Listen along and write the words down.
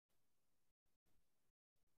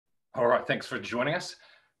All right, thanks for joining us.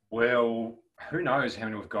 Well, who knows how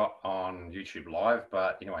many we've got on YouTube Live,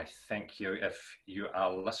 but anyway, thank you if you are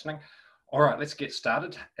listening. All right, let's get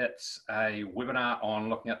started. It's a webinar on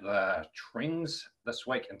looking at the trends this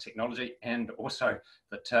week in technology and also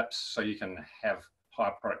the tips so you can have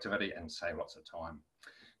higher productivity and save lots of time.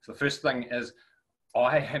 So the first thing is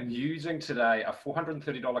I am using today a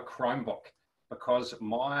 $430 Chromebook because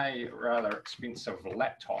my rather expensive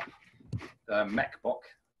laptop, the Macbook,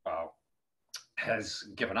 has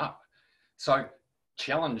given up. So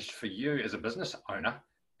challenge for you as a business owner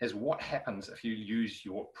is what happens if you use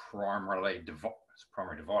your primary device,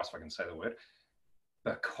 if I can say the word,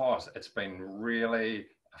 because it's been really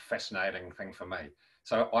a fascinating thing for me.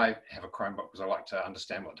 So I have a Chromebook because I like to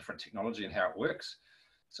understand what different technology and how it works.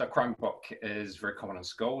 So Chromebook is very common in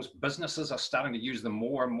schools. Businesses are starting to use them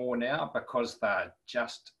more and more now because they're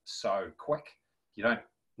just so quick. You don't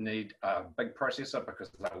need a big processor because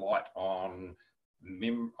they're light on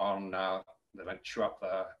they don't chew up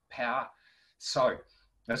the power. So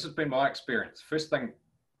this has been my experience. First thing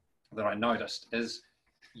that I noticed is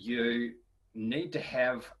you need to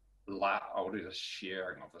have, I'll do the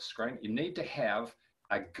sharing of the screen. You need to have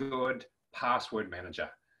a good password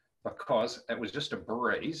manager because it was just a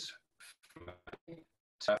breeze for me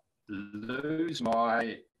to lose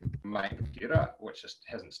my main computer, which just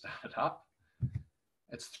hasn't started up.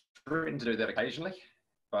 It's threatened to do that occasionally,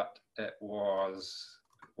 but it was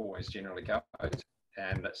always generally goes.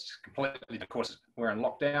 And it's completely, of course, we're in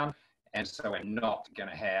lockdown, and so we're not going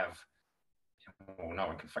to have, well, no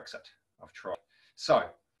one can fix it. I've tried. So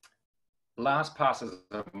LastPass is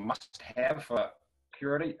a must-have for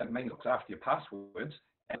security. It means it looks after your passwords,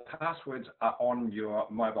 and passwords are on your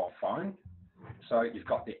mobile phone. So you've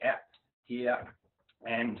got the app here,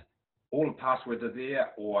 and all the passwords are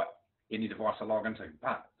there, or any device I log into.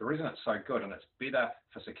 But the reason it's so good and it's better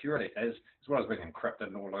for security is, as well as being encrypted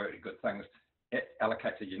and all the really good things, it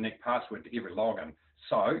allocates a unique password to every login.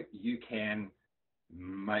 So you can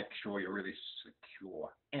make sure you're really secure.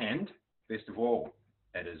 And best of all,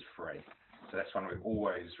 it is free. So that's one we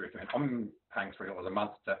always recommend. I'm paying $3 a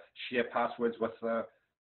month to share passwords with the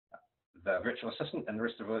virtual assistant and the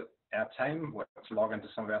rest of our team to log into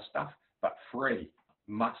some of our stuff, but free,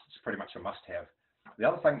 it's pretty much a must-have. The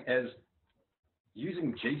other thing is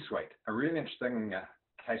using G Suite. A really interesting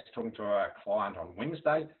case talking to a client on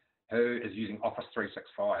Wednesday who is using Office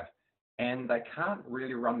 365, and they can't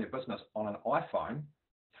really run their business on an iPhone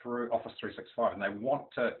through Office 365, and they want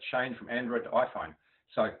to change from Android to iPhone.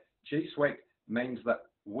 So G Suite means that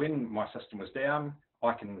when my system was down,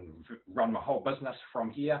 I can run my whole business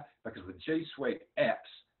from here because the G Suite apps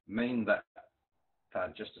mean that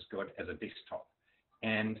they're just as good as a desktop.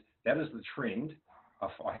 And that is the trend.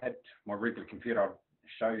 If I had my regular computer, I'll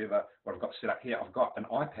show you what I've got set up here. I've got an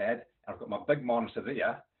iPad, and I've got my big monitor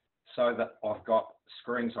there so that I've got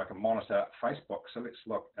screens so I can monitor Facebook. So let's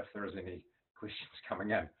look if there is any questions coming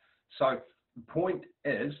in. So the point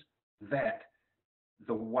is that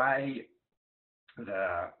the way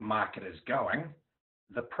the market is going,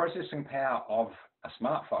 the processing power of a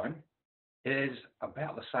smartphone is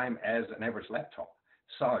about the same as an average laptop.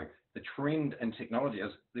 So the trend in technology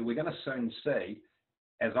is that we're going to soon see,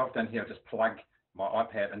 as I've done here, just plug my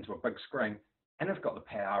iPad into a big screen, and it's got the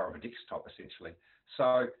power of a desktop essentially.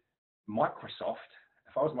 So Microsoft,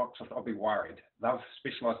 if I was Microsoft, I'd be worried. They've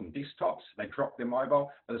specialized in desktops, they dropped their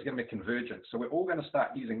mobile, but there's going to be convergence. So we're all going to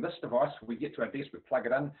start using this device. We get to our desk, we plug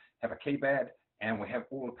it in, have a keypad, and we have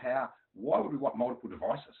all the power. Why would we want multiple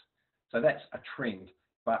devices? So that's a trend,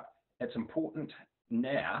 but it's important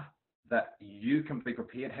now that you can be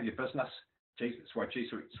prepared, have your business. That's why G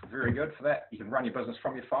Suite's very good for that. You can run your business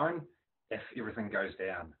from your phone if everything goes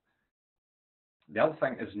down. The other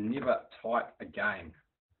thing is never type again.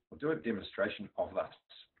 We'll do a demonstration of this.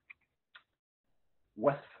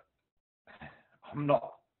 I'm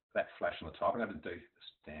not that flash on the type. I'm going to do the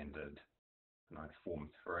standard Form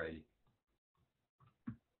 3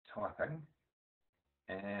 typing.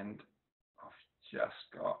 And I've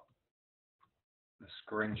just got the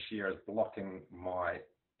screen share is blocking my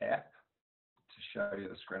app to show you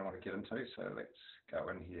the screen I want to get into. So let's go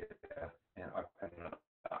in here and open it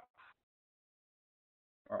up.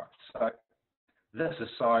 All right, so this is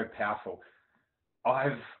so powerful.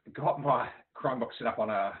 I've got my Chromebook set up on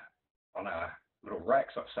a little rack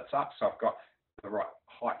so it sits up. So I've got the right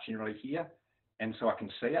height generally here, and so I can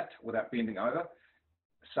see it without bending over.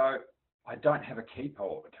 So I don't have a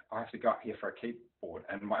keyboard. I have to go up here for a keyboard,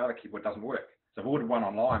 and my other keyboard doesn't work. So I've ordered one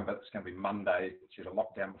online, but it's going to be Monday due to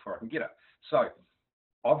lockdown before I can get it. So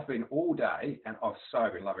I've been all day, and I've so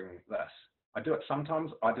been loving this. I do it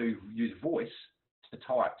sometimes. I do use voice to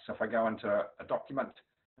type. So if I go into a document,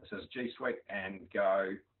 this is G Suite, and go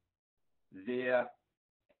there,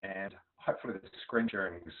 and hopefully the screen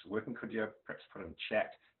sharing is working. Could you perhaps put in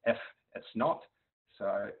chat if it's not?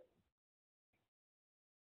 So,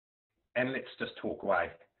 and let's just talk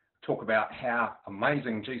about how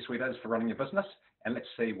amazing G Suite is for running your business, and let's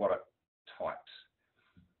see what it types.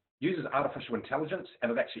 Uses artificial intelligence,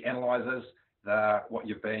 and it actually analyzes what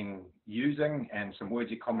you've been using and some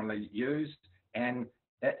words you commonly use, and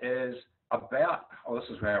it is about, this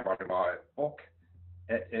is where I wrote my book.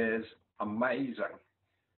 It is amazing.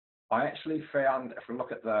 I actually found, if we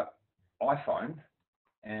look at the iPhone,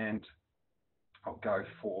 and I'll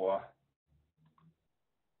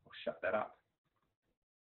shut that up.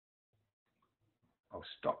 I'll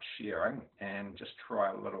stop sharing and just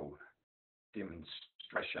try a little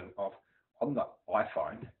demonstration of, on the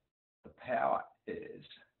iPhone, the power is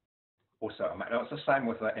also amazing. It's the same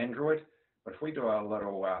with the Android, but if we do a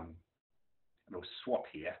little swap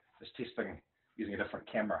here, just testing using a different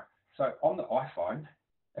camera. So on the iPhone,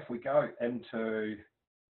 if we go into,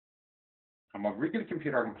 on my regular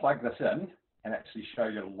computer, I can plug this in and actually show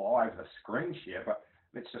you live the screen share, but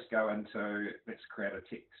let's just go into, let's create a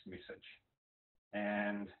text message.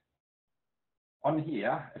 And on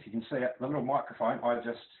here, if you can see it, the little microphone, I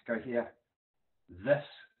just go here. This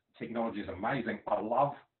technology is amazing. I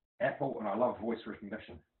love Apple and I love voice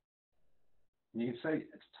recognition. And you can see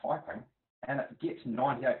it's typing and it gets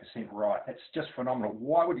 98% right. It's just phenomenal.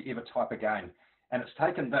 Why would you ever type again? And it's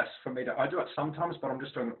taken this for me to, I do it sometimes, but I'm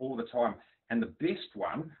just doing it all the time. And the best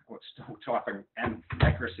one, it's still typing, and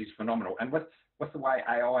accuracy is phenomenal. And with the way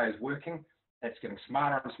AI is working, it's getting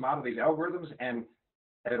smarter and smarter, these algorithms, and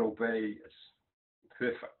it'll be, it's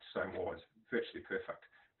perfect. So more, it's virtually perfect.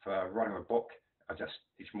 For writing a book, I just,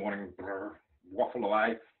 each morning, waffle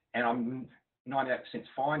away, and I'm 98%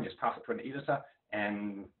 fine, just pass it to an editor,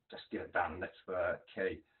 and just get it done. That's the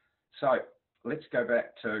key. So let's go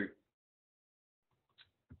back to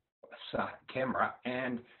this camera,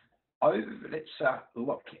 and let's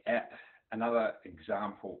look at another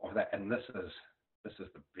example of that. And this is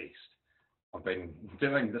the best. I've been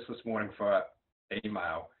doing this morning for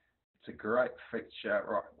email. It's a great feature.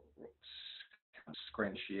 Right,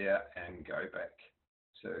 screen share and go back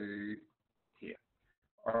to here.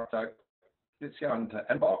 All right, so let's go into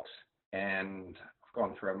inbox, and I've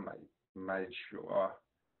gone through and made sure,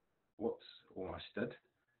 whoops, almost did,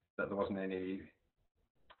 that there wasn't any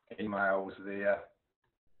emails there.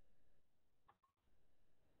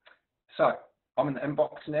 So I'm in the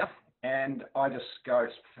inbox now, and I just go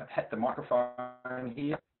hit the microphone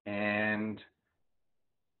here, and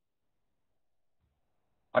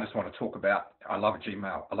I just want to talk about, I love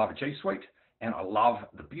Gmail, I love G Suite, and I love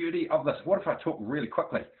the beauty of this. What if I talk really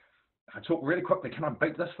quickly? If I talk really quickly, can I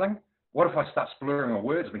beat this thing? What if I start slurring my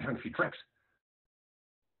words? I've been having a few drinks.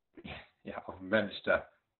 Yeah, I've managed to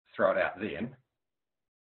throw it out then.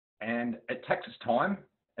 And it takes its time.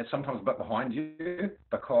 It's sometimes a bit behind you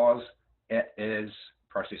because it is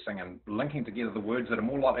processing and linking together the words that are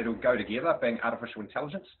more likely to go together, being artificial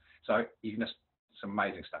intelligence. So you can just, it's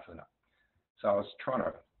amazing stuff, isn't it? So I was trying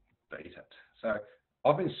to beat it. So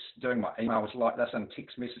I've been doing my emails like this and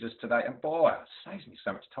text messages today, and boy, it saves me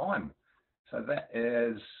so much time. So that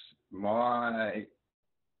is my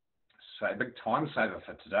big time saver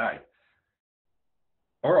for today.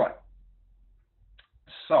 All right.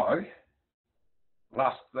 So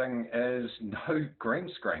last thing is no green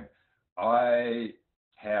screen. I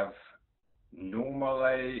have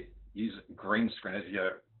normally used green screen. If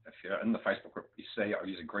you're in the Facebook group, you see I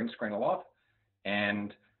use a green screen a lot,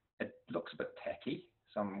 and it looks a bit tacky,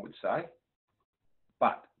 some would say,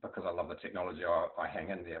 but because I love the technology, I hang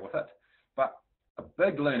in there with it. But a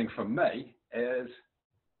big learning for me is,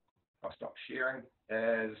 if I stop sharing,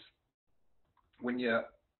 is when you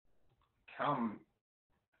come,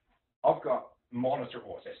 I've got monitor,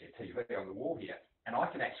 or it's actually a TV on the wall here, and I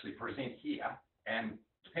can actually present here, and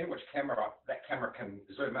depending which camera, that camera can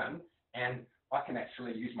zoom in, and I can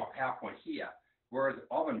actually use my PowerPoint here. Whereas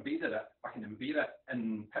I've embedded it, I can embed it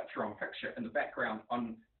in picture-on-picture in the background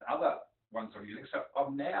on the other ones I'm using. So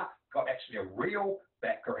I've now got actually a real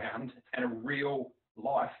background and a real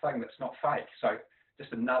life thing that's not fake. So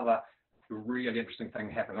just another really interesting thing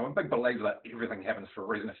happening. I'm a big believer that everything happens for a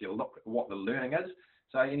reason if you look at what the learning is.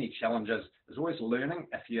 So any challenges, there's always learning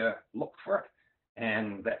if you look for it,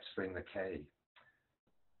 and that's been the key.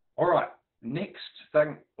 All right, next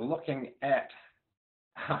thing, looking at,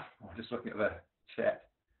 I'm just looking at the chat.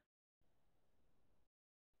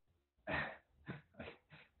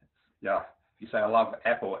 Yeah, if you say I love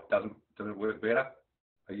Apple, it doesn't work better.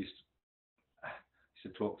 I used to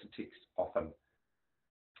talk to text often.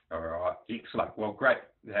 All right, excellent. Well, great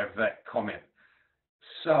to have that comment.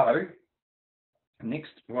 So next,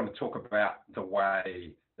 we want to talk about the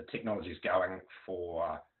way the technology is going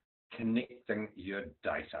for connecting your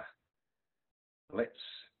data. Let's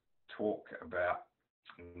talk about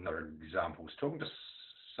another example. I was talking to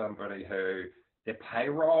somebody who their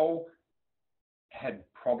payroll had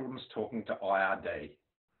problems talking to IRD.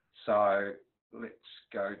 So let's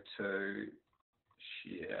go to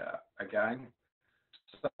share again.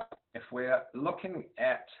 So if we're looking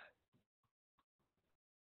at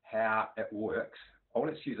how it works, oh,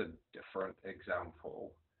 let's use a different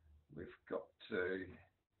example. We've got to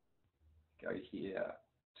go here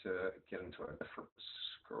to get into a different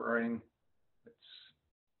screen.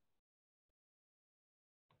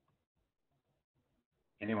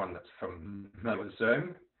 Anyone that's familiar with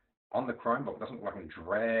Zoom on the Chromebook doesn't look like I can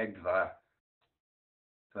drag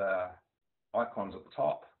the icons at the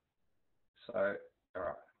top. So, all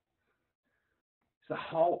right. So the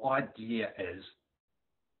whole idea is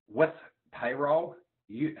with payroll,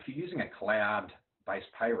 if you're using a cloud-based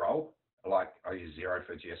payroll, like I use Xero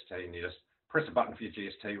for GST, and you just press a button for your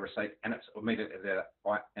GST receipt, and it's immediately there,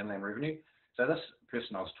 inland revenue. So this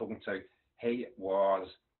person I was talking to, he was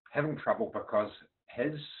having trouble because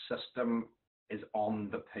his system is on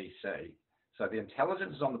the PC. So the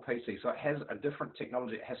intelligence is on the PC, so it has a different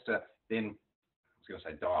technology. It has to then, I was going to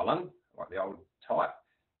say dial in, like the old type,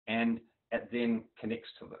 and it then connects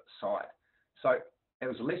to the site. So it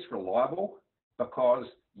was less reliable because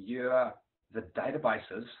the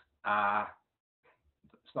databases are,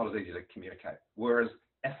 it's not as easy to communicate. Whereas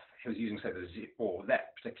if he was using, say, or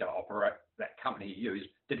that particular that company he used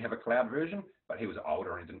did have a cloud version, but he was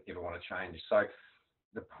older and he didn't ever want to change. So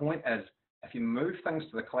the point is, if you move things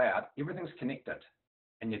to the cloud, everything's connected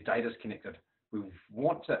and your data's connected. We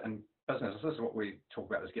want to, in business, this is what we talk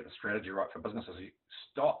about, is get the strategy right for businesses. You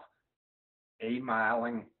stop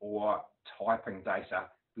emailing or typing data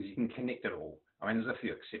because you can connect it all. I mean, there's a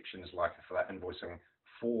few exceptions, like for that invoicing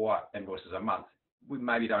 4 invoices a month, we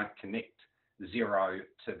maybe don't connect Xero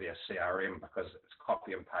to their CRM because it's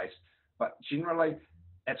copy and paste, but generally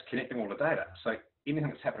it's connecting all the data. So anything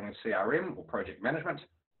that's happening in CRM or project management,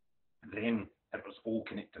 then it was all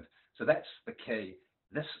connected. So that's the key.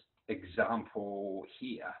 This example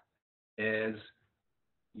here is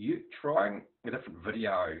you trying a different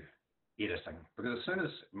video editing, because as soon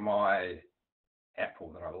as my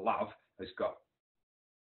Apple that I love has got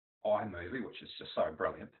iMovie, which is just so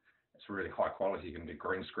brilliant, it's really high quality. You can do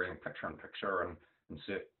green screen, picture in picture, and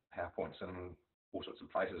insert PowerPoints in all sorts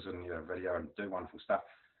of places in your video and do wonderful stuff.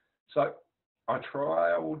 So I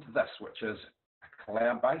trialed this, which is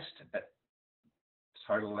cloud-based,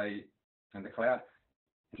 totally in the cloud.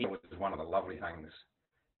 Here was one of the lovely things.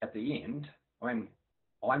 At the end, I mean,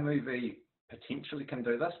 iMovie potentially can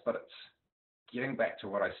do this, but it's getting back to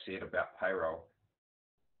what I said about payroll.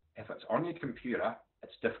 If it's on your computer,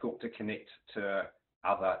 it's difficult to connect to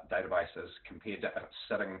other databases compared to if it's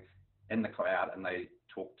sitting in the cloud and they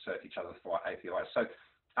talk to each other via APIs. So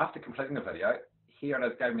after completing the video, here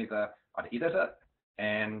it gave me I'd edit it,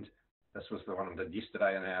 and this was the one I did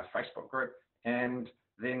yesterday in our Facebook group, and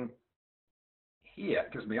then here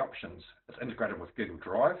it gives me options. It's integrated with Google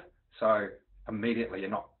Drive, so immediately you're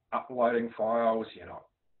not uploading files, you're not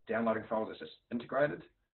downloading files, it's just integrated.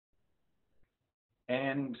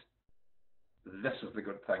 And this is the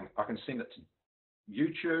good thing. I can send it to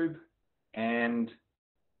YouTube and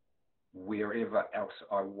wherever else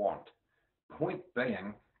I want. Point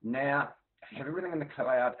being, now if you have everything in the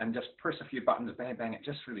cloud and just press a few buttons, bang, bang, it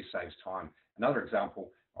just really saves time. Another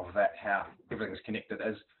example of that, how everything's connected,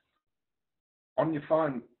 is on your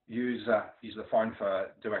phone, use the phone for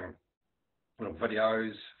doing little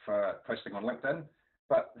videos, for posting on LinkedIn.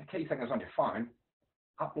 But the key thing is on your phone,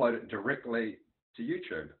 upload it directly to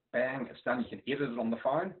YouTube. Bang, it's done. You can edit it on the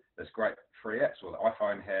phone. There's great free apps. Well, the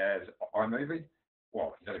iPhone has iMovie.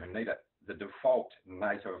 Well, you don't even need it. The default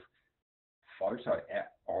native photo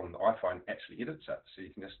app on the iPhone actually edits it. So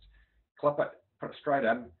you can just clip it, put it straight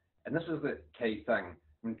in. And this is the key thing.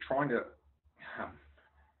 I'm trying to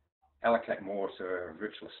allocate more to a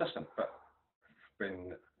virtual assistant, but I've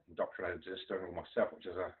been indoctrinated just doing it myself, which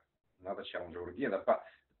is another challenge altogether. But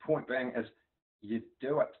the point being is you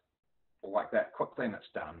do it like that quickly and it's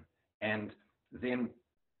done. And then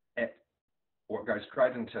it goes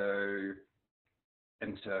straight into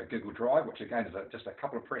Google Drive, which again is just a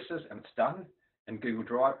couple of presses and it's done in Google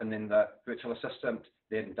Drive. And then the virtual assistant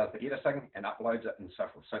then does the editing and uploads it and so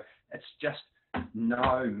forth. So it's just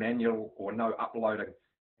no manual or no uploading.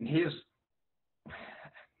 And here's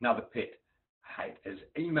another pet hate, is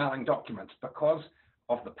emailing documents. Because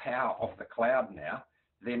of the power of the cloud now,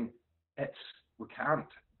 then we can't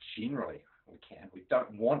generally, we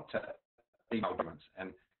don't want to email documents.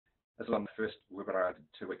 And this is on the first webinar I did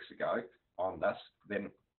 2 weeks ago on this, then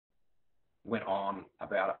went on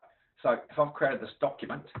about it. So if I've created this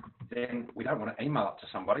document, then we don't want to email it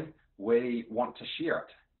to somebody. We want to share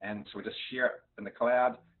it. And so we just share it in the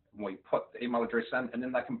cloud. And we put the email address in, and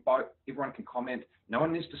then everyone can comment. No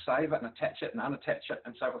one needs to save it and attach it and unattach it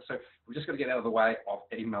and so forth. So we've just got to get out of the way of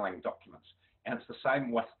emailing documents. And it's the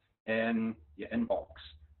same with in your inbox.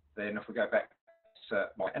 Then if we go back to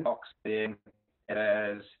my inbox, then it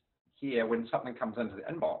is here when something comes into the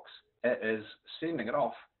inbox, it is sending it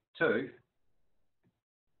off to,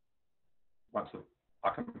 I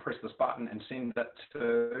can press this button and send it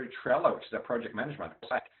to Trello, which is our project management.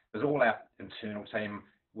 There's all our internal team.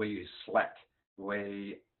 We use Slack.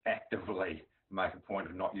 We actively make a point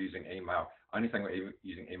of not using email. Only thing we're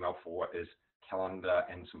using email for is calendar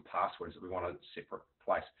and some passwords that we want a separate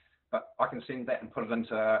place. But I can send that and put it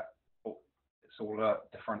into, it's all the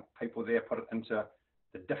different people there, put it into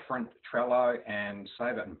the different Trello and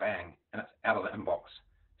save it, and bang, and it's out of the inbox.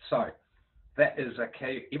 So that is a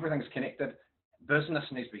key. Everything's connected. Business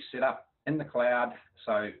needs to be set up in the cloud,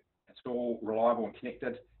 so it's all reliable and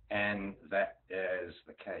connected, and that is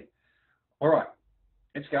the key. All right,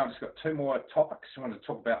 let's go. I've just got 2 more topics. I want to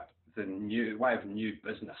talk about the new way of new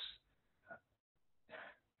business.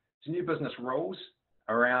 There's new business rules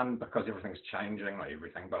around because everything's changing, not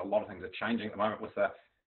everything, but a lot of things are changing at the moment with the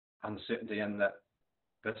uncertainty in the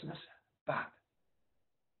business. But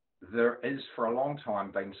there is for a long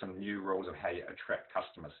time been some new rules of how you attract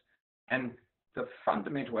customers. And the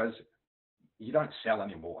fundamental is you don't sell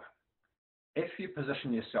anymore. If you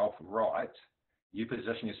position yourself right, you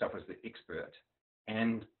position yourself as the expert,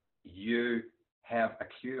 and you have a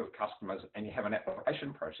queue of customers, and you have an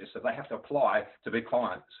application process that they have to apply to be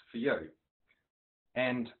clients for you.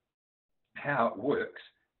 And how it works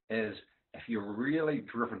is if you're really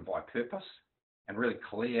driven by purpose and really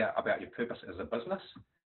clear about your purpose as a business,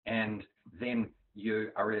 and then you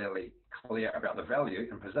are really clear about the value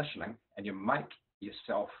and positioning, and you make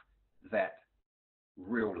yourself that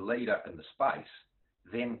real leader in the space,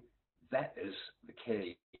 then that is the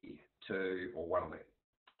key to, or one of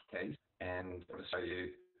the keys. And I'll show you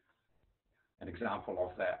an example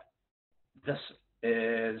of that. This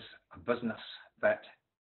is a business that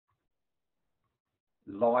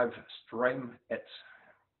live stream. It's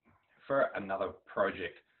for another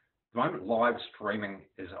project. At the moment, live streaming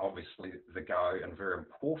is obviously the go and very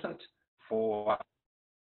important for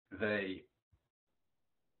the,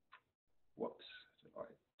 whoops, did I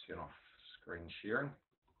turn off screen sharing?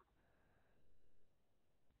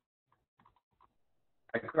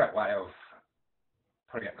 A great way of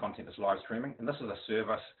putting out content is live streaming. And this is a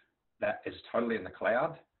service that is totally in the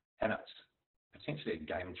cloud, and it's potentially a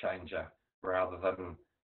game changer rather than,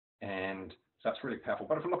 and so it's really powerful.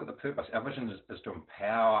 But if we look at the purpose, our vision is to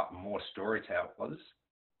empower more storytellers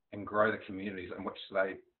and grow the communities in which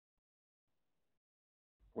they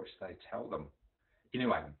tell them.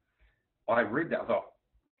 Anyway, I read that, I thought,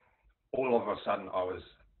 all of a sudden I was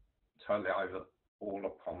totally all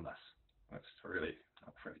upon this. That's really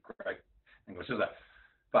not really great English, is it?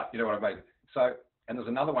 But you know what I mean. So, and there's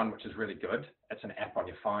another one which is really good. It's an app on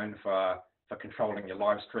your phone for controlling your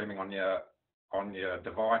live streaming on your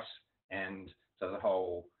device, and so the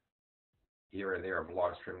whole area there of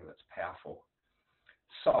live streaming that's powerful.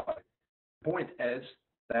 So the point is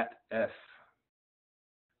that if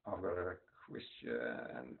I've got a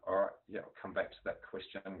question, all right, yeah, I'll come back to that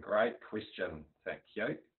question. Great question, thank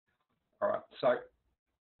you. All right, so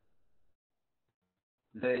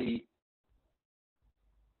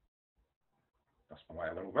lost my way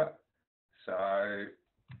a little bit. So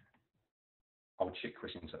I'll check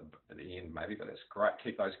questions at the end maybe, but that's great.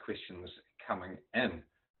 Keep those questions coming in.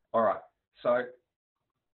 All right, so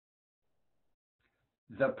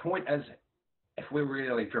the point is, if we're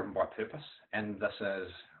really driven by purpose, and this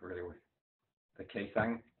is really the key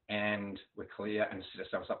thing, and we're clear and set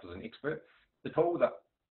ourselves up as an expert, the tool that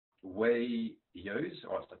we use,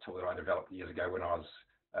 or it's the tool that I developed years ago when I was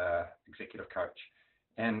executive coach,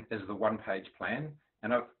 and is the one-page plan.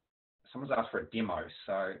 And someone's asked for a demo,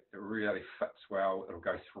 so it really fits well. It'll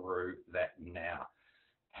go through that now.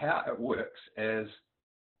 How it works is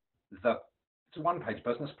it's a one-page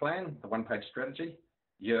business plan, the one-page strategy.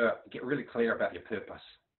 You get really clear about your purpose,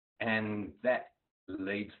 and that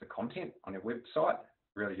leads the content on your website,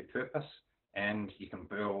 really your purpose, and you can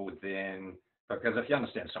build then, because if you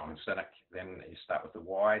understand Simon Sinek, then you start with the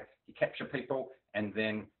why, you capture people, and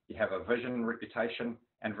then you have a vision, reputation,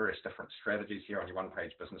 and various different strategies here on your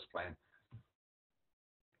one-page business plan.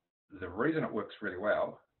 the reason it works really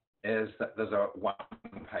well is that there's a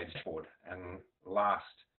one-page dashboard. And last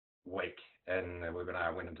week in the webinar,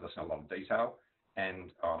 I went into this in a lot of detail.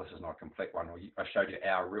 And this is not a complete one. I showed you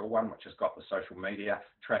our real one, which has got the social media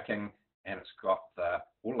tracking, and it's got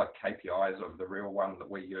all the KPIs of the real one that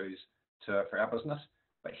we use for our business.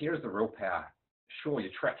 But here's the real power. Sure,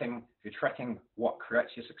 if you're tracking what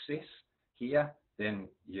creates your success here, then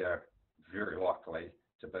you're very likely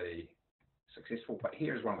to be successful. But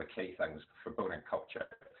here's one of the key things for building a culture.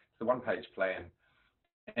 It's the one-page plan.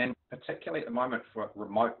 And particularly at the moment for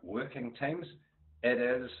remote working teams, it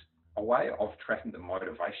is a way of tracking the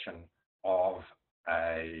motivation of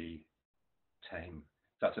a team.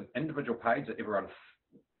 So it's an individual page that everyone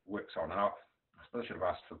works on. And I suppose I should have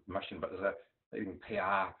asked for permission, but there's a leading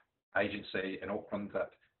PR agency in Auckland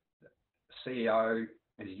that the CEO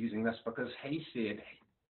is using this because he said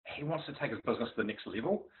he wants to take his business to the next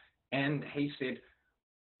level. And he said,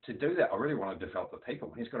 to do that, I really want to develop the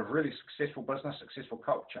people. He's got a really successful business, successful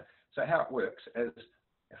culture. So how it works is,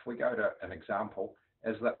 if we go to an example,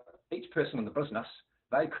 is that each person in the business,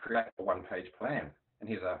 they create a one-page plan. And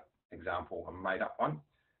here's an example, a made-up one.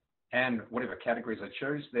 And whatever categories they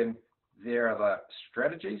choose, then there are the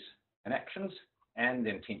strategies and actions and the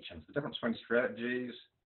intentions. The difference between strategies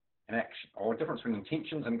and action, or difference between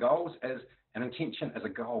intentions and goals, is an intention is a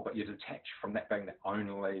goal, but you detach from that being the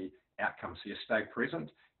only outcome. So you stay present.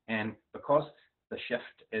 And because the shift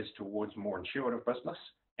is towards more intuitive business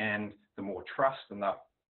and the more trust, and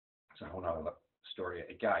it's a whole nother story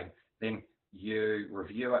again, then you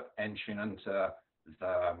review it and tune into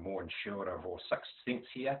the more intuitive or sixth sense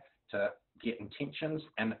here to get intentions.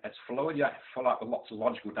 And it's fluid. You don't fill up with lots of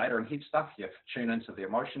logical data and head stuff. You tune into the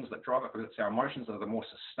emotions that drive it, because it's our emotions that are the more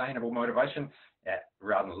sustainable motivation,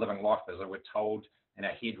 rather than living life as we're told in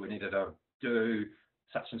our head we needed to do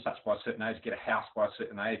such and such by a certain age, get a house by a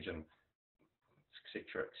certain age, and et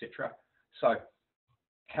cetera, et cetera. So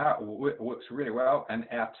how it works really well, and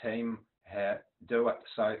our team do it.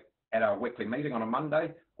 So at our weekly meeting on a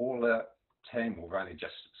Monday, all the team, we've only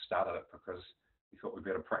just started it because we thought we'd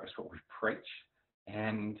better practice what we preach.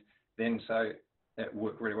 And then so it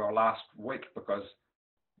worked really well last week, because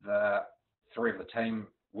the three of the team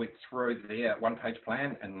went through their one-page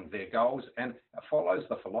plan and their goals, and it follows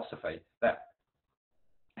the philosophy that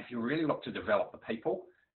if you really look to develop the people,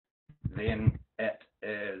 then it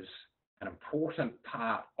is an important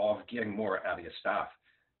part of getting more out of your staff.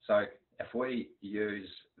 So if we use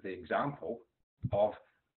the example of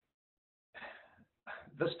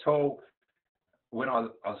this tool, when I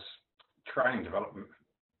was training development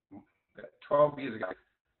 12 years ago,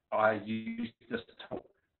 I used this tool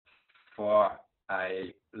for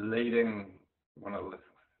one of the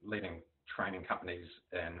leading training companies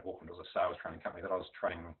in Auckland. It was a sales training company that I was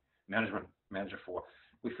training management manager for.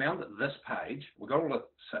 We found that this page, we got all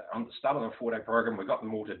on the start of the 4-day program, we got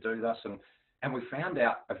them all to do this, and we found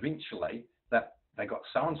out eventually that they got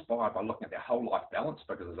so inspired by looking at their whole life balance,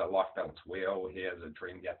 because there's a life balance wheel here, there's a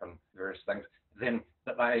dream gap and various things, then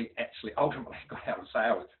that they actually ultimately got out of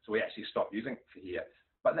sales. So we actually stopped using it for here.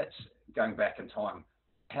 But that's going back in time.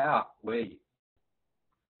 How we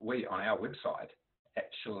on our website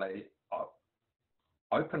actually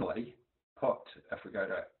openly put, if we go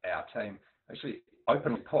to our team, actually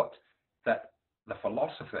openly put that the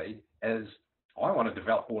philosophy is, I want to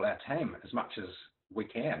develop all our team as much as we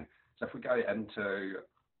can. So if we go into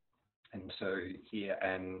here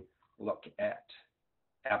and look at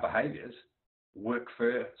our behaviors,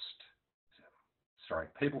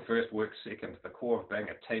 people first, work second. The core of being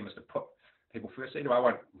a team is to put people first. Anyway, I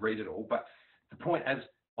won't read it all, but the point is,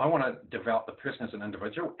 I want to develop the person as an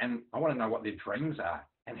individual, and I want to know what their dreams are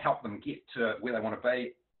and help them get to where they want to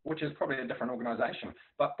be, which is probably a different organization.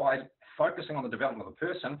 But by focusing on the development of the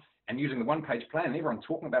person and using the one-page plan, and everyone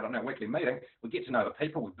talking about it in our weekly meeting, we get to know the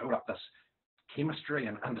people, we build up this chemistry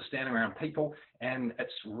and understanding around people, and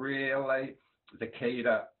it's really the key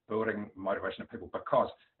to building motivation of people. Because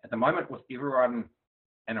at the moment, with everyone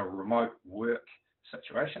in a remote work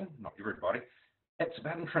situation, not everybody, it's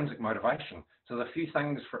about intrinsic motivation. So the few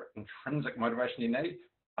things for intrinsic motivation you need,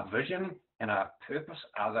 a vision and a purpose,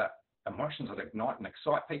 are the emotions that ignite and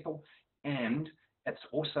excite people. And it's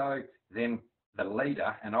also then the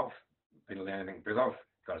leader, and I've been learning, because I've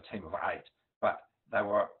got a team of 8, but they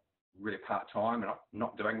were really part-time and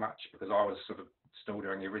not doing much, because I was sort of still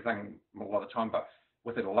doing everything a lot of the time. But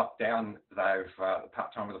with it lockdown, the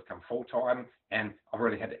part-timers have come full-time, and I've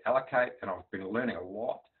really had to allocate, and I've been learning a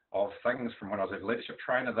lot of things from when I was a leadership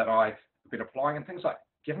trainer that I've been applying, and things like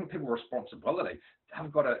giving people responsibility.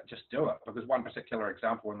 They've got to just do it. Because one particular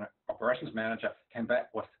example, when the operations manager came back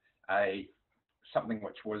with a something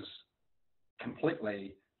which was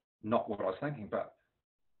completely not what I was thinking, but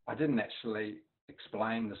I didn't actually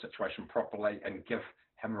explain the situation properly and give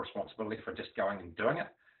him responsibility for just going and doing it.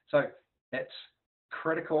 So it's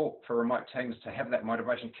critical for remote teams to have that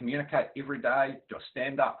motivation, communicate every day, do a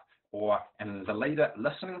stand-up, and the leader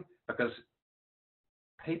listening, because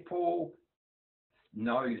people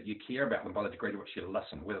know that you care about them by the degree to which you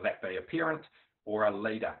listen, whether that be a parent or a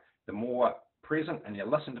leader. The more present and you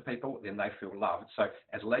listen to people, then they feel loved. So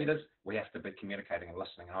as leaders, we have to be communicating and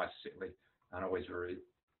listening, and I certainly am always very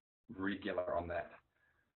regular on that.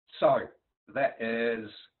 So that is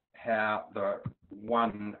how the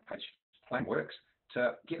one-page plan works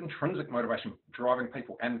to get intrinsic motivation driving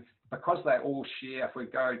people. And because they all share, if we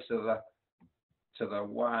go to the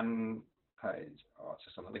one page, it's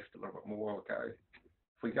just on the left a little bit more, we'll go.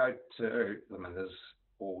 If we go to, there's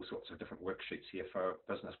all sorts of different worksheets here for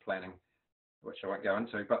business planning, which I won't go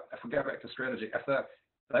into, but if we go back to strategy, if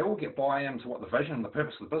they all get buy-in to what the vision and the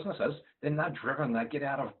purpose of the business is, then they're driven, they get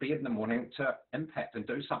out of bed in the morning to impact and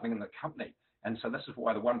do something in the company. And so this is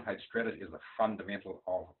why the one-page strategy is the fundamental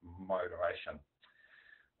of motivation.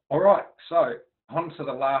 All right, so on to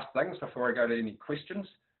the last things before I go to any questions.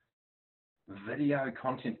 Video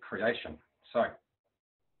content creation. So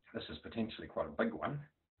this is potentially quite a big one,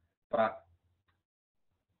 but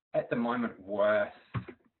at the moment with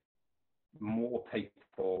more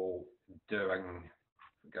people doing,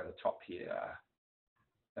 go to the top here,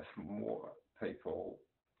 if more people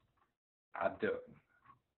are doing,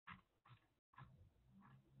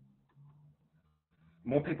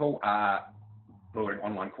 more people are building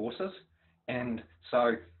online courses, and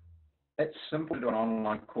so it's simple to do an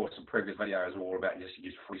online course. The previous video is all about just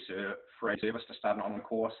use free service to start an online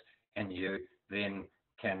course, and you then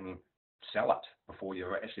can sell it before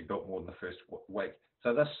you've actually built more than the first week.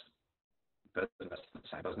 So this business, the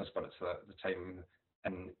same business, but it's the team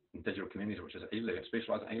in digital communities, which is e-learning,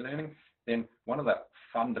 specialised in e-learning. Then one of the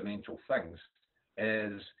fundamental things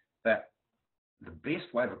is that the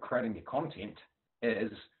best way of creating your content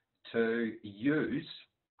is to use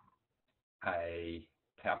a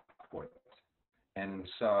PowerPoint. And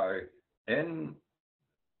so in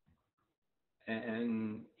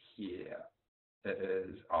here it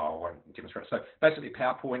is, I won't demonstrate. So basically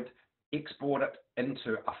PowerPoint, export it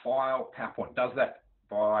into a file. PowerPoint does that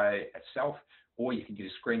by itself, or you can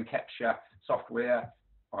use screen capture software.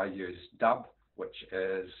 I use Dub, which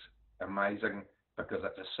is amazing because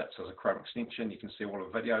it just sits as a Chrome extension. You can see all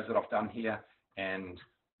the videos that I've done here, and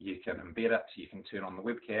you can embed it. You can turn on the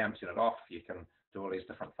webcam, turn it off. You can do all these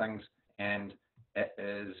different things, and it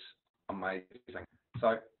is amazing.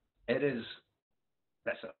 So it is,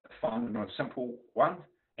 that's a fun and simple one.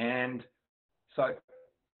 And so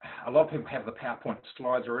a lot of people have the PowerPoint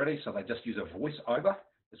slides already, so they just use a voiceover,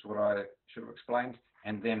 is what I should have explained.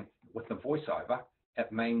 And then with the voiceover,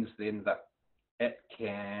 it means then that it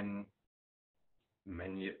can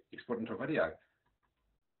export into a video.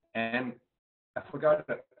 And if we go to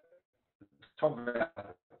the top of our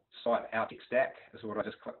site, our tech stack is what I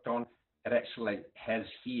just clicked on. It actually has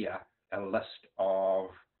here a list of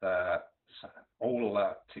all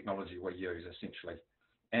the technology we use essentially.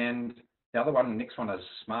 And the other one, the next one is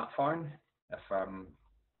smartphone. If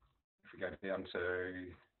we go down to,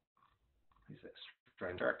 who's that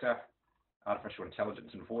strange character, artificial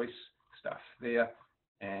intelligence and voice stuff there,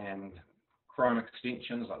 and Chrome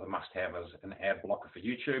extensions, like the must-have is an ad blocker for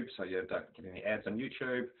YouTube, so you don't get any ads on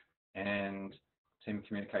YouTube, and team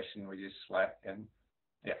communication, we use Slack, and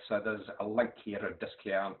yeah, so there's a link here to a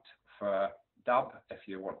discount for Dub if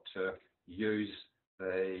you want to use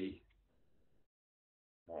the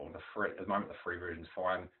free, at the moment the free version's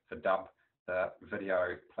fine for Dub, the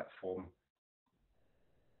video platform.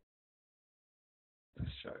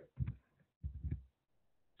 Let's show you.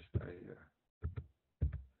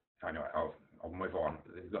 Anyway, I'll move on.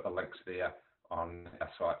 You've got the links there on our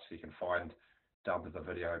site so you can find Dub, the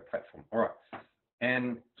video platform. All right,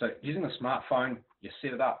 and so using the smartphone, you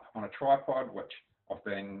set it up on a tripod, which I've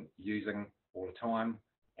been using all the time,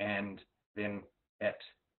 and then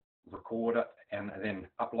record it and then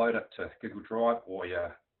upload it to Google Drive, or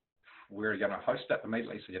where you're going to host it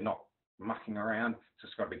immediately, so you're not mucking around. It's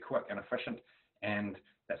just got to be quick and efficient, and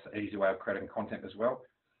that's the easy way of creating content as well.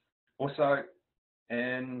 Also,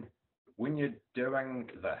 and when you're doing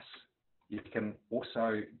this, you can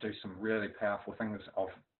also do some really powerful things of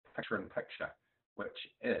picture-in-picture, which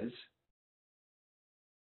is,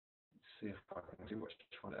 let's see if I can see which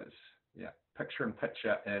one it is. Yeah,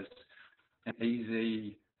 picture-in-picture is an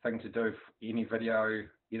easy thing to do for any video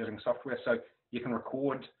editing software. So you can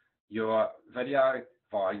record your video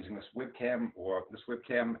via using this webcam or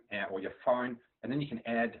your phone, and then you can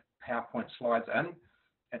add PowerPoint slides in.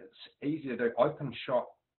 And it's easy to do. OpenShot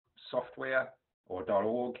software or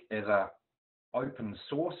 .org is a open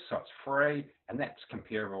source, so it's free, and that's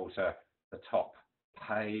comparable to the top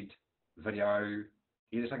paid video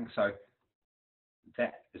editing. So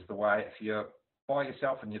that is the way. If you're by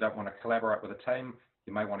yourself and you don't want to collaborate with a team,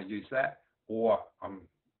 you may want to use that. Or I'm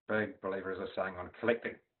a big believer, as I was saying, on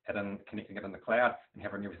connecting it in the cloud and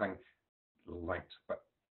having everything linked. But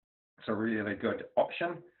it's a really good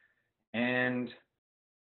option. And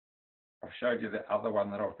I've showed you the other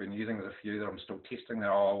one that I've been using. There's a few that I'm still testing that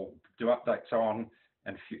I'll do updates on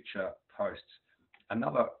in future posts.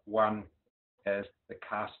 Another one is the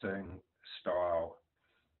cartoon style.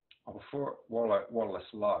 While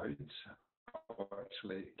this loads, I'll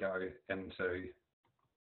actually go into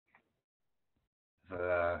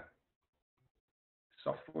the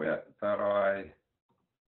software that I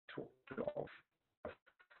talked of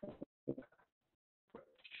before,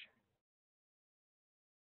 which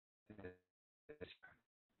is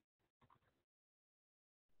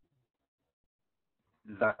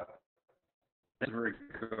that is very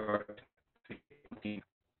good if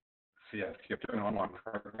you're doing an online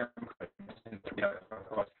program.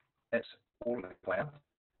 It's all in the cloud.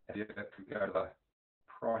 If you go to the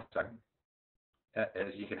pricing,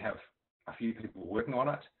 you can have a few people working on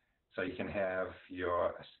it. So you can have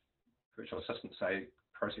your virtual assistant, say,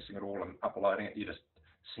 processing it all and uploading it. You just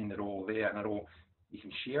send it all there, and you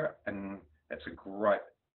can share it, and that's a great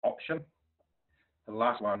option. The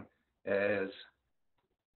last one is,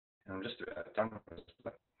 and I'm just done with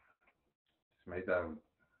this. Maybe the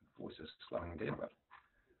voice is slowing down a bit.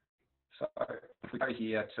 So if we go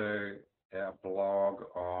here to our blog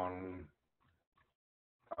on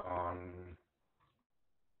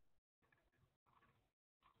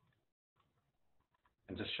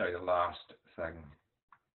and just show you the last thing,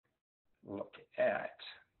 look at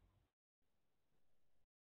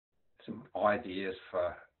some ideas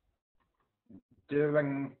for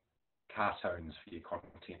doing cartoons for your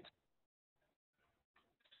content.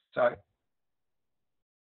 So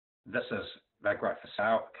they're great for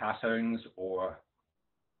sale. Cartoons or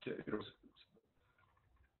doodles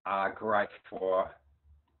are great for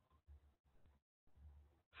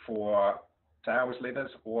sales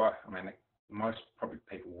letters, or I mean, most probably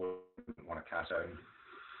people wouldn't want a cartoon.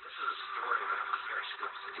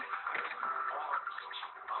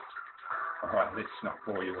 All right, let's not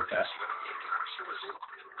bore you with that.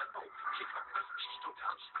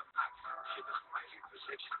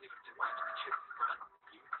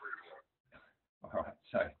 All right,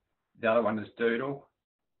 so the other one is Doodle.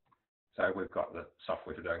 So we've got the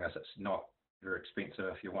software for doing this. It's not very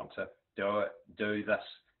expensive if you want to do this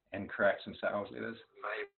and create some sales letters.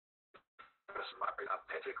 Maybe this might be a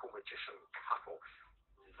magical magician couple.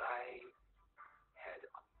 They had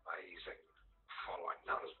amazing following.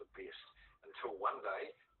 None was the best until one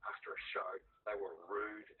day after a show they were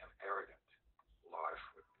rude and arrogant. Life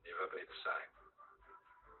would never be the same.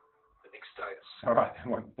 The next day, all right, I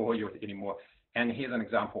won't bore you with it anymore. And here's an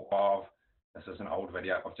example of, this is an old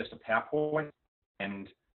video of just a PowerPoint, and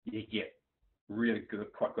you get really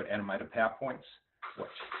good, quite good animated PowerPoints, which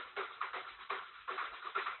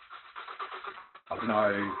there's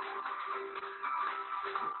no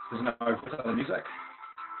music.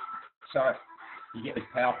 So you get these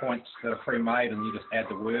PowerPoints that are pre-made, and you just add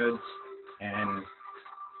the words and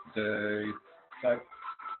do. So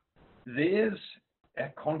there's our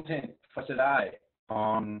content for today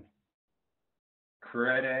on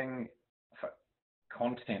creating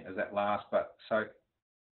content is that last bit. So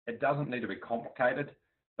it doesn't need to be complicated,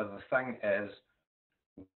 but the thing is,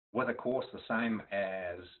 with a course, the same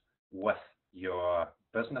as with your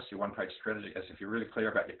business, your one-page strategy, is if you're really clear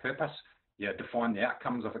about your purpose, you define the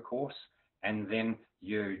outcomes of the course, and then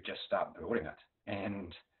you just start building it.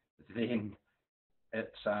 And then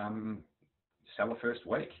it's sell the first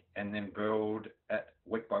week, and then build it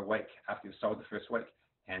week by week after you've sold the first week,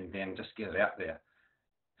 and then just get it out there.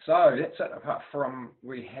 So that's it. Apart from,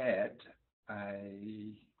 we had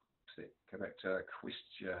go back to a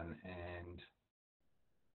question, and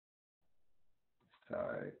so,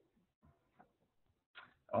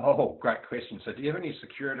 oh, great question. So do you have any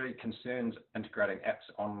security concerns integrating apps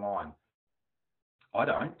online? I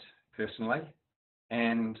don't, personally,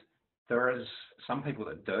 and there is some people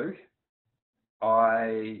that do.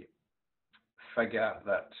 I figure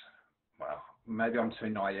that, well, maybe I'm too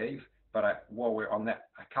naive, but while we're on that,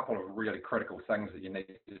 a couple of really critical things that you need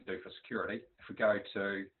to do for security, if we go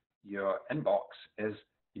to your inbox, is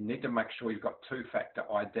you need to make sure you've got two-factor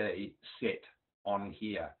ID set on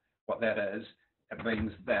here. What that is, it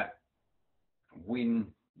means that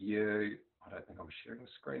when you I don't think I'm sharing the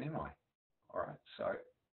screen, am I? All right, so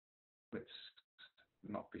let's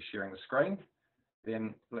not be sharing the screen.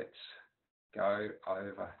 Then let's go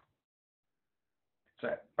over. So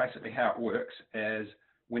basically how it works is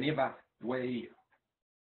whenever we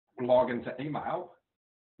log into email,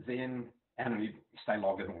 then, and you stay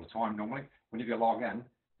logged in all the time normally, whenever you log in,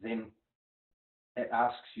 then it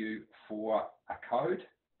asks you for a code,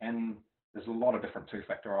 and there's a lot of different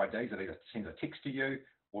two-factor IDs. It either sends a text to you,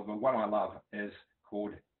 or the one I love is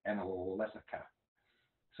called Analytica.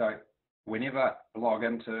 So whenever I log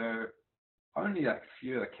into only a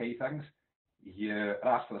few of the key things, you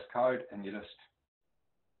ask for this code and you just,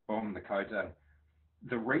 boom, the code's in.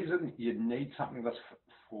 The reason you need something like this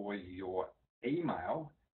for your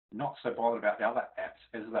email, not so bothered about the other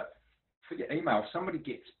apps, is that for your email, if somebody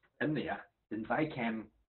gets in there, then they can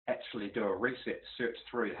actually do a reset, search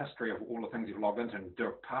through the history of all the things you've logged into and do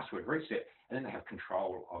a password reset, and then they have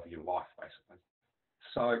control of your life, basically.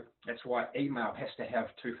 So that's why email has to have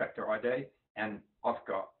two-factor ID, and I've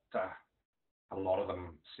got a lot of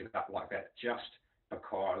them set up like that just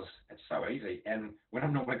because it's so easy. And when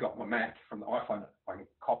I've normally got my Mac from the iPhone, I can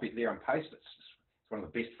copy it there and paste it. It's one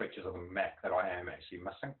of the best features of the Mac that I am actually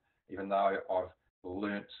missing, even though I've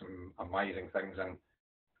learnt some amazing things, and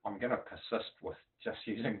I'm going to persist with just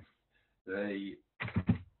using the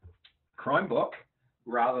Chromebook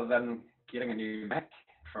rather than getting a new Mac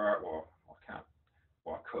for it. Well, I can't.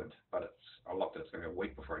 Well, I could, but I looked at it's going to be a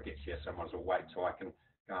week before it gets here, so I might as well wait till I can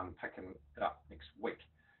go and pick it up next week.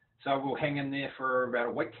 So we'll hang in there for about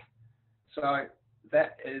a week. So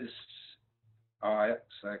that is, all right,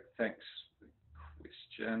 so thanks for the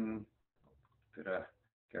question. Better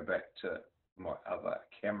go back to my other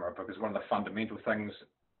camera, because one of the fundamental things,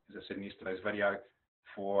 as I said in yesterday's video,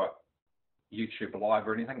 for YouTube Live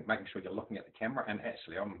or anything, making sure you're looking at the camera, and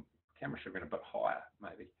actually camera should have been a bit higher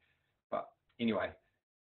maybe. But anyway,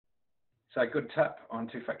 so good tip on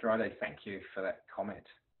two-factor ID. Thank you for that comment.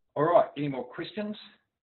 All right, any more questions?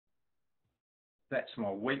 That's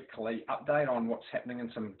my weekly update on what's happening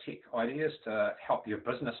in some tech ideas to help your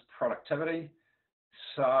business productivity.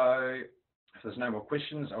 So if there's no more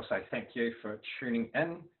questions, I'll say thank you for tuning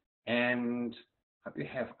in, and hope you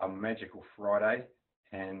have a magical Friday,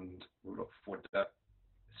 and we'll look forward to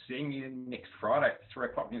seeing you next Friday at 3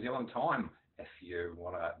 o'clock New Zealand time if you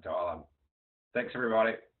want to dial in. Thanks,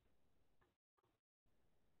 everybody.